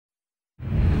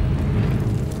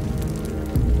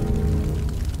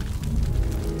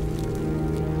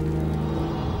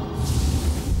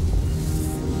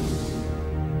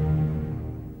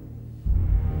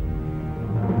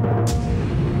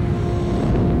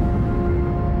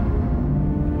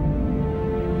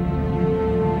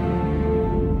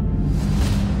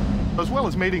well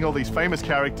as meeting all these famous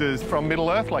characters from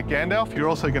Middle-earth, like Gandalf, you're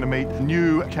also going to meet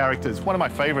new characters. One of my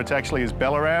favorites, actually, is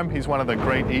Balaram. He's one of the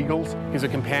great eagles. He's a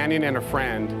companion and a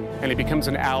friend, and he becomes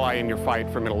an ally in your fight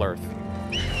for Middle-earth.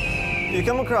 You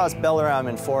come across Balaram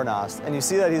in Fornost, and you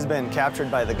see that he's been captured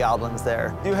by the goblins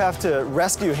there. You have to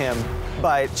rescue him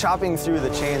by chopping through the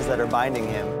chains that are binding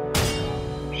him.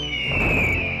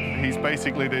 He's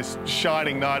basically this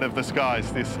shining knight of the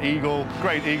skies, this eagle.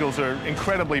 Great eagles are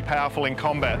incredibly powerful in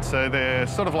combat, so they're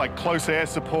sort of like close air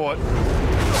support.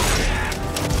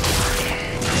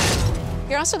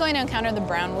 You're also going to encounter the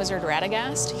brown wizard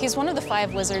Radagast. He's one of the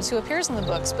 5 wizards who appears in the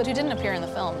books, but who didn't appear in the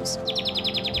films.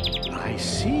 I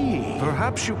see.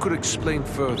 Perhaps you could explain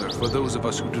further for those of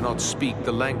us who do not speak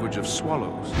the language of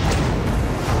swallows.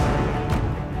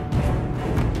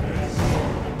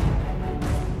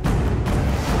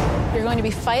 You're going to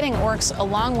be fighting orcs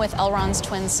along with Elrond's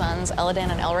twin sons, Elladan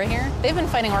and Elrohir. They've been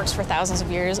fighting orcs for thousands of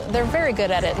years. They're very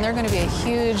good at it, and they're going to be a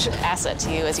huge asset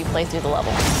to you as you play through the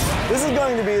level. This is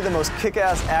going to be the most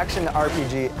kick-ass action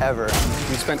RPG ever.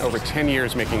 We spent over 10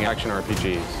 years making action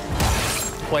RPGs.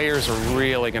 Players are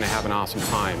really going to have an awesome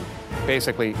time,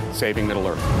 basically saving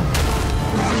Middle-earth.